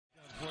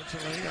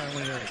unfortunately,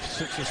 only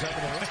 6 or 7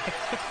 away.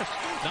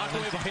 Knocked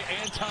away by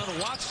Anton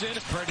Watson.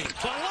 Pretty.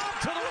 The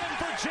lob to the rim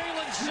for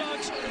Jalen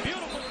Suggs.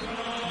 Beautiful.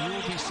 You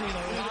will be seeing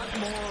a lot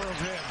more of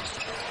him.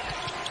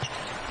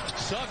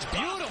 Suggs,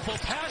 beautiful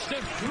pass to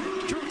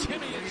Drew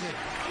Timmy.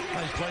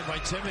 Nice play by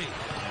Timmy.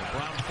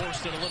 Brown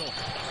forced it a little.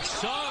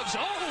 Suggs,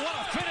 oh, what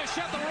a finish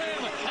at the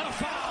rim, and a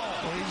foul.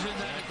 Well, he's in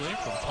that quick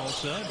from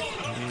Tulsa.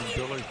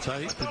 Dillard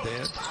tight to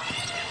Dan.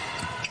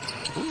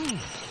 Ooh.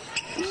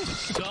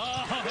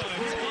 Suggs, what a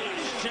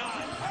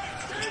shot.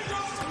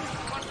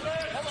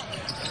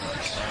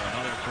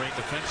 Another great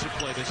defensive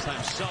play, this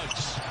time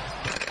Suggs,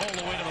 all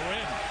the way to the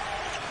rim.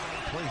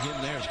 Play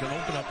in there is going to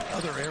open up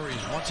other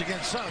areas. Once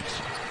again, Suggs.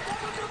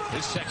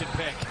 His second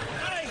pick,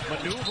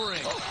 maneuvering,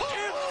 and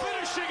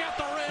finishing at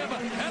the rim,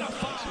 and a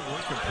foul. It's a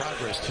work in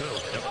progress, too.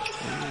 Yep.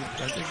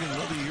 I think in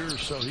another year or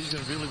so, he's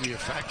going to really be a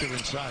factor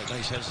inside.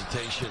 Nice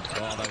hesitation.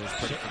 Oh, that was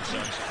pretty from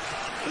Suggs.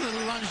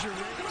 Lingerie.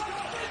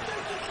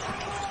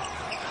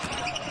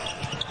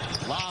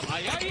 Lob,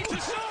 Ayayi to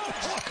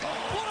Suggs.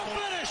 What a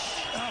finish.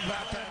 How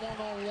about that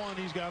one-on-one?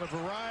 He's got a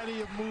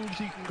variety of moves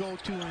he can go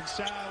to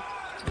inside.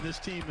 And this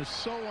team is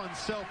so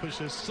unselfish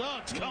as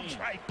Suggs comes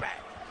right back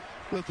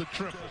with the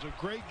triple. Does a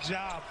great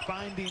job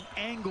finding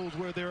angles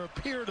where there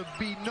appear to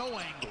be no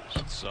angles.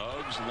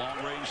 Suggs,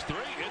 long-range three.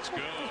 It's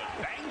good.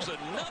 Bangs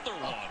another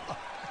one.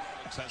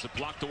 Has it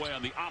blocked away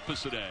on the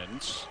opposite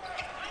ends.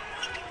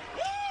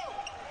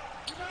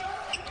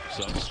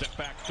 Suggs step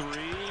back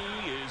three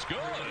is good.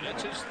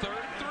 It's his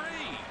third three.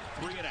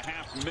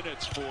 3.5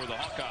 minutes for the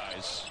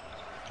Hawkeyes.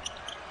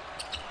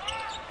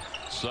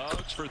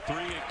 Suggs for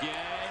three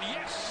again.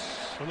 Yes.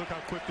 So look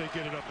how quick they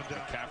get it up and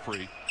down.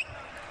 McCaffrey.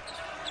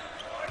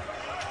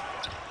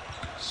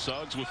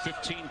 Suggs with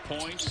 15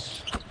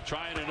 points.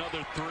 Trying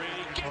another three.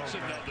 Gets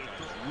another.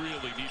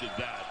 Really needed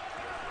that.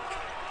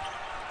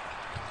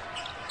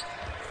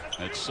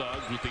 And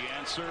Suggs with the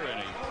answer and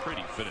a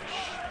pretty finish.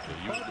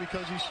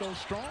 Because he's so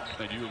strong.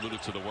 And you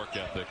alluded to the work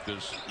ethic.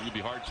 You'd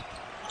be hard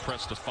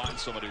pressed to find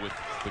somebody with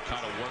the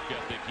kind of work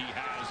ethic he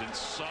has. And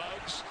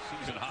Suggs,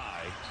 season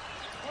high.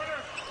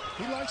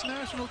 He likes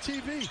national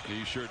TV.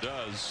 He sure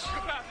does.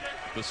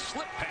 The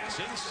slip pass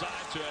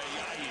inside to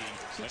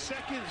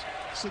Ayayi.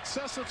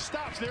 Successive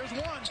stops. There's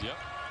one. Yep.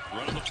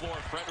 Running the floor.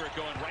 Frederick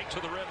going right to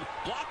the rim.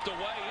 Blocked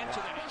away into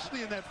the net.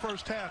 Especially in that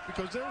first half,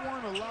 because there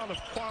weren't a lot of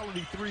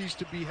quality threes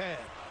to be had.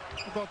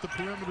 I thought the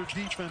perimeter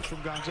defense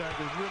from Gonzaga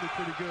was really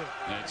pretty good.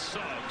 And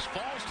Suggs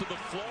falls to the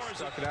floor.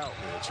 Knock it out.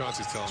 Yeah,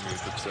 Chauncey's telling me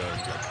that he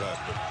got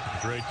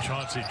cut. Great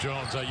Chauncey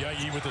Jones.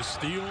 Ayayi with a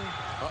steal.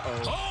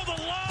 Oh,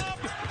 the lob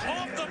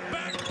off the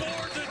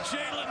backboard to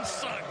Jalen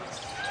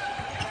Suggs.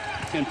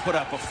 Can put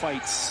up a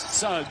fight.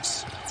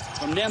 Suggs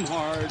from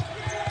Nemhard.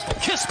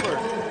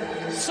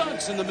 Kispert.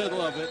 Suggs in the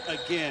middle of it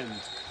again.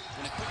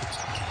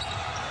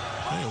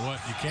 Tell you what,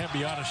 you can't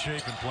be out of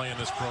shape and play in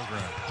this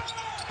program.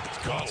 It's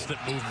constant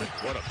movement.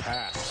 What a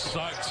pass.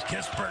 Suggs,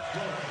 Kispert.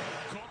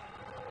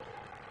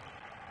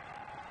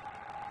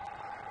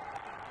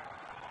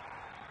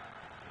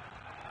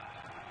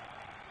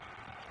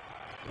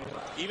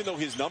 Even though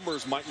his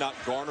numbers might not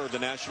garner the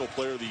National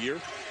Player of the Year,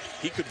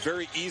 he could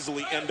very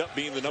easily end up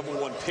being the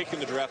 #1 pick in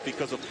the draft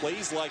because of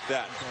plays like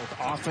that.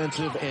 Both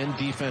offensive and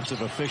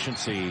defensive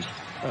efficiency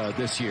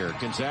this year.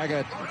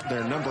 Gonzaga,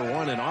 they're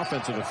 #1 in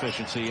offensive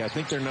efficiency. I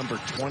think they're number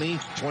 20,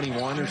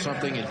 21 or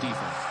something in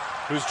defense.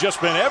 Who's just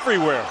been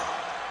everywhere.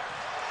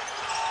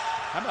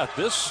 How about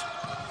this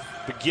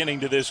beginning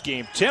to this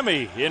game?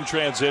 Timmy in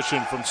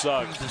transition from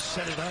Suggs. To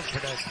set it up for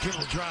that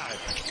dribble drive.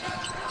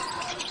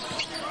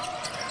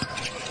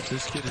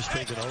 This kid is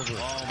taking over.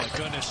 Oh, my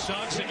goodness.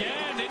 Suggs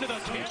again into the...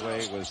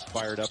 Speedway was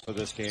fired up for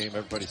this game.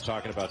 Everybody's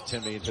talking about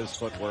Timmy and his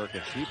footwork,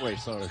 and Speedway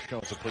has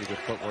shown some pretty good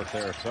footwork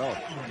there himself.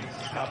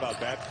 How about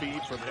that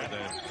feed from him?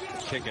 Then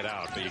kick it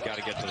out, but you got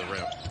to get to the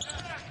rim.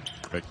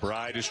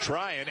 McBride is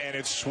trying, and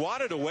it's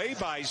swatted away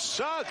by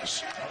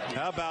Suggs.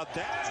 How about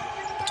that?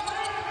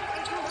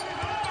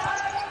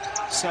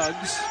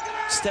 Suggs,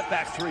 step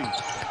back three.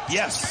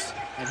 Yes,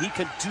 and he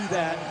can do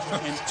that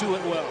and do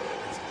it well.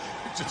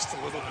 Just a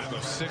little bit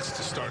of 6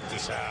 to start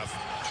this half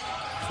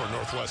for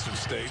Northwestern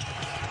State.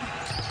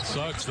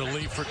 Suggs the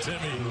lead for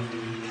Timmy.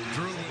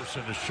 Drew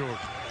is short.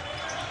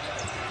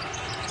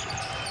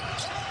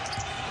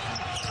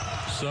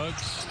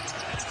 Suggs.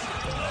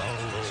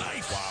 Oh,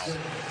 nice. Wow.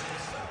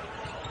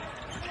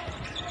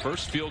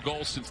 First field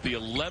goal since the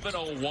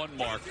 11:01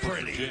 mark for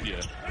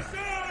Virginia.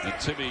 And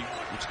Timmy,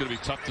 it's going to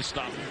be tough to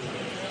stop.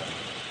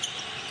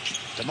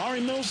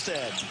 Damari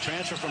Milstead,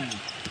 transfer from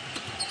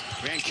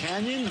Grand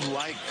Canyon, who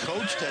I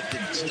coached at the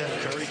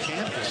Steph Curry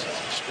campus,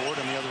 scored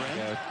on the other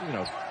end. You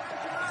know,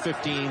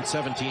 15,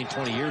 17,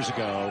 20 years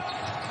ago,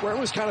 where it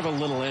was kind of a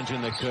little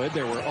engine that could.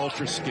 They were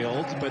ultra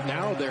skilled, but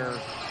now they're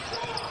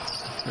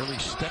really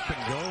step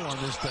and go on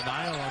this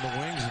denial on the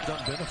wings. It's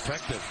not been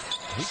effective.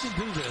 He can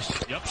do this.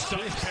 Yep,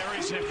 Suggs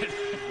carries it.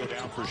 Go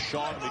down for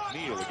Sean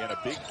McNeil. Again, a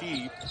big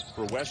key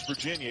for West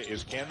Virginia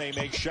is can they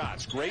make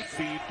shots? Great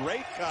feed,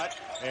 great cut,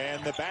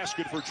 and the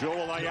basket for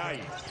Joel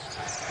Ayayi.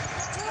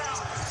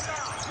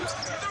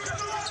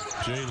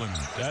 Jalen,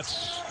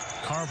 that's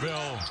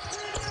Carvel,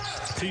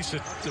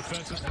 decent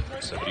defensive.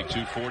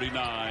 72-49.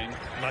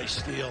 Nice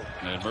steal.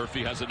 And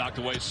Murphy has it knocked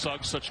away.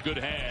 Suggs, such good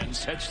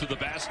hands. Heads to the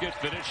basket.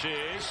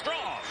 Finishes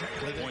strong.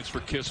 Points for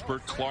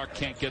Kispert. Clark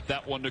can't get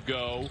that one to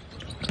go.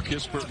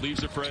 Kispert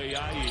leaves it for AIE.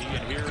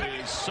 And here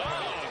is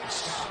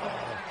Suggs.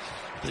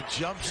 The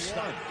jump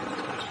stop.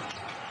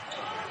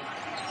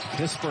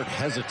 Kispert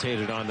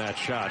hesitated on that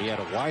shot. He had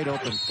a wide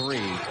open three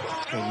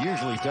and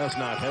usually does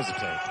not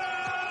hesitate.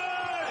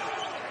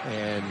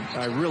 And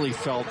I really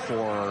felt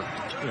for,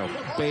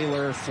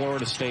 Baylor,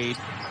 Florida State,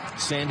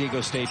 San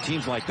Diego State,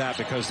 teams like that,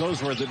 because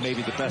those were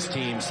maybe the best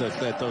teams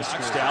that those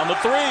schools. Down the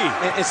three.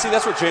 And see,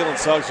 that's where Jalen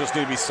Suggs just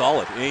need to be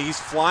solid. He's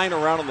flying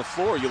around on the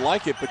floor. You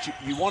like it, but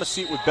you want to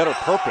see it with better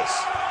purpose.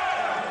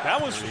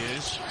 That was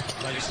his.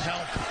 Nice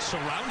help.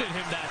 Surrounded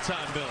him that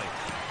time, Billy.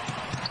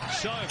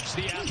 Suggs,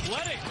 the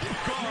athletic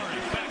guard,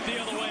 back the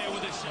other way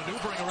with his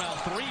maneuvering around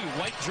three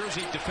white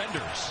jersey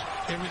defenders.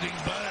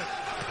 Everything's better.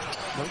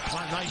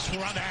 Nice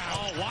run out.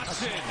 Oh,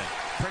 Watson.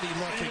 Pretty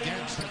look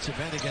against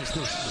defense against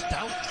this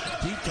stout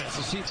defense.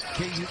 To see if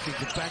KU can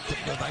get back to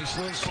a nice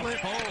little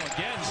slip. Oh,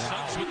 again,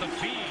 Suggs with the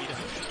feed.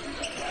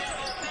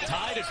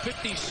 Tied at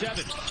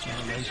 57.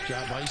 Oh, nice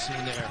job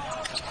icing there.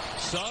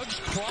 Suggs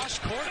cross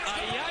court.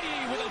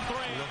 Ayadi with a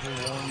three. Level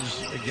ones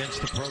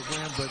against the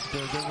program, but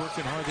they're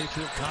working hard. They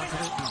feel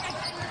confident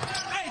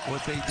in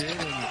what they did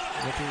and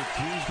what they're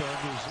accused of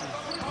is.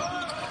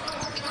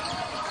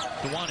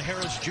 DeJuan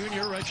Harris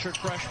Jr., redshirt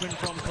freshman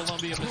from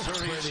Columbia,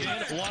 Missouri.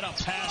 What a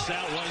pass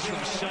that was from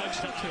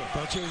Suggs.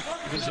 Don't you?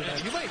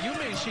 You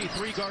may see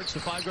 3 guards to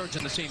 5 guards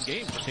in the same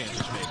game for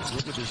Kansas, maybe.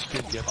 Look at this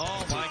kid get.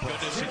 Oh my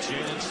goodness, it's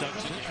Jalen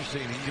Suggs.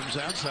 Interesting. He comes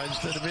outside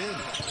instead of in.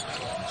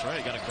 That's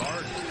right. Got a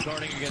guard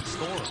guarding against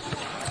Thor.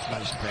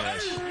 Nice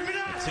pass.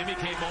 And Timmy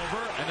came over,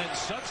 and then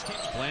Suggs came.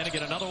 Plan to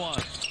get another one.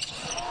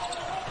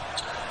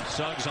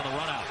 Suggs on the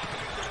run out.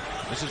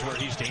 This is where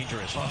he's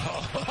dangerous. Oh,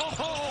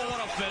 what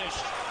a finish.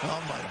 Oh,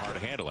 my. Hard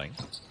handling.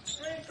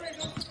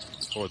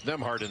 Well, with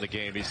Nemhard in the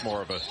game, he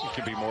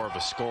can be more of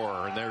a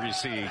scorer. And there you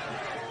see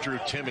Drew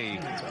Timme.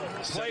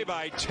 Play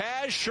by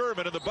Taz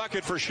Sherman in the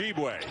bucket for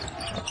Sheboygan.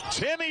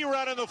 Timme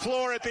running the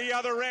floor at the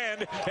other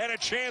end and a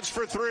chance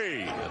for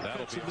 3. And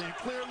that'll be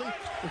clearly,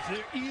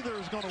 if either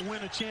is going to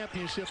win a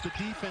championship, the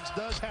defense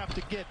does have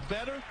to get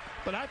better.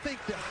 But I think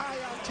the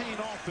high-octane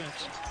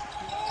offense.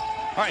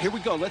 All right, here we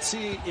go. Let's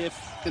see if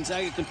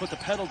Gonzaga can put the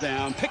pedal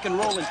down. Pick and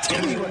roll, and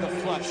Timme with a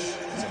flush.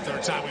 It's the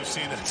third time we've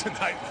seen it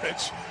tonight,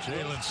 Rich.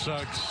 Jalen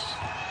Suggs.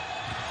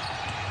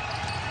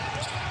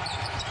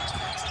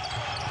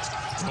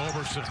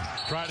 Roberson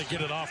trying to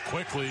get it off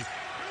quickly.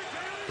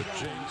 But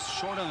James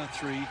short on the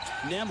 3.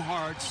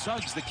 Nemhard,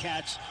 Suggs the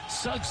catch,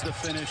 Suggs the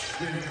finish.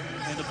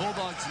 And the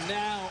Bulldogs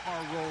now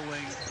are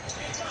rolling.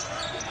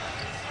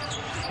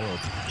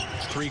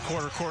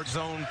 Three-quarter court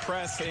zone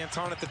press.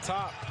 Anton at the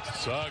top.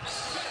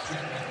 Suggs.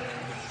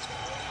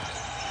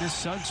 Here's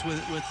Suggs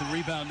with the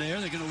rebound there.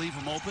 They're going to leave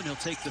him open. He'll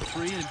take the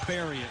 3 and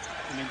bury it.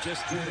 I mean,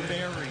 just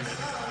bury it.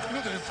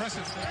 Look at the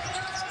impressive thing.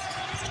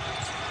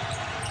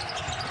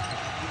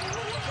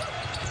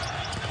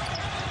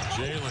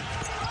 Jalen.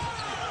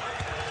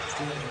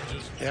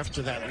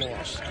 After that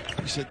loss,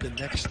 he said the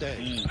next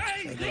day,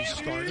 and they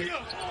started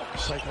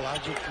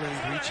psychologically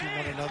reaching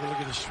one another. Look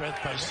at the strength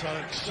by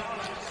Suggs.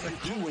 But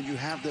when you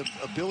have the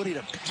ability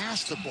to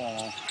pass the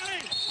ball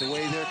the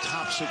way their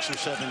top 6 or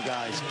 7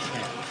 guys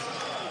can.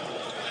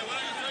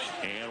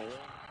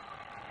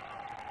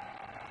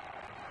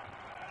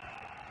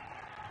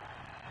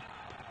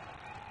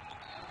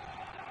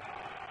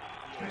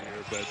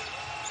 But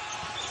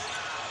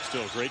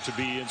still great to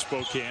be in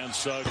Spokane.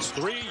 Suggs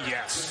 3,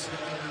 yes.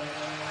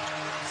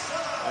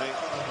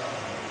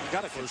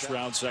 Got a first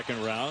round,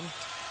 second round,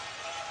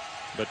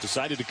 but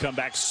decided to come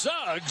back.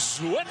 Suggs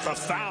with the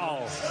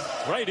foul.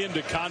 Right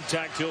into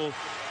contact. He'll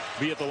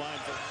be at the line.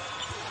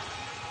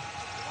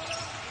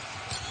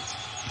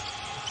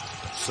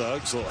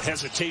 Suggs, a little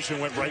hesitation,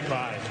 went right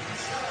by.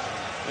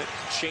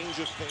 Change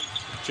of pace.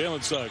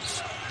 Jalen Suggs.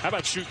 How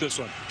about shoot this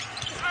one?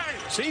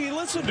 See, he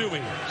listened to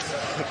me.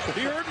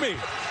 He heard me.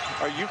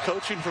 Are you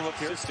coaching from up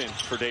here? Assistant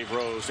for Dave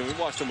Rose, and we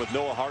watched him with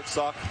Noah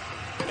Hartsock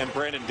and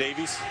Brandon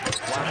Davies.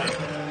 Wow.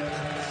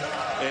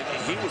 And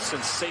he was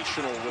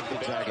sensational with the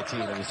Gonzaga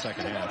team in the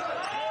second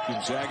half.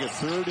 Gonzaga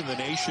 3rd in the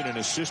nation in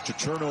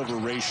assist-to-turnover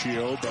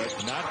ratio,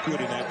 but not good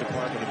in that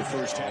department in the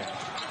first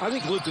half. I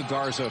think Luka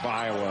Garza of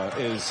Iowa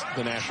is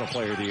the National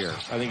Player of the Year.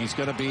 I think he's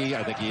going to be.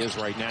 I think he is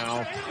right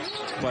now.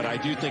 But I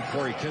do think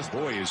Corey Kispert,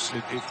 boy, is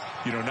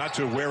not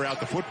to wear out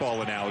the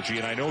football analogy,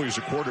 and I know he's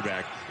a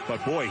quarterback,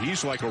 but boy,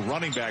 he's like a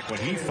running back. When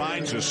he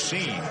finds a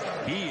seam,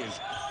 he is.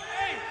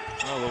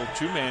 A little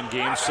 2-man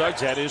game.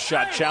 Suggs had his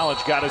shot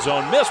challenged, got his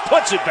own miss,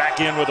 puts it back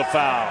in with a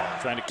foul.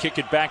 Trying to kick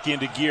it back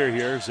into gear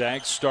here.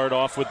 Zags start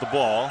off with the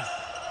ball.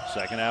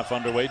 Second half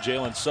underway.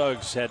 Jalen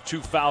Suggs had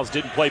 2 fouls,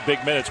 didn't play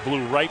big minutes,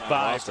 blew right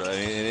by. And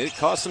it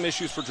caused some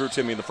issues for Drew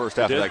Timme in the first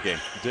half of that game.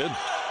 It did.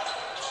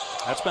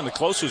 That's been the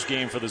closest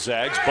game for the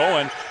Zags.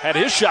 Bowen had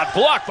his shot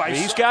blocked by.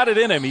 He's got it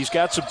in him. He's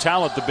got some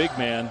talent, the big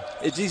man.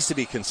 It needs to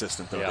be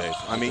consistent, though, Yeah, Dave.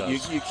 I mean,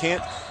 you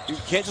can't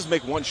just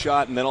make one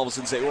shot and then all of a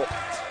sudden say, well,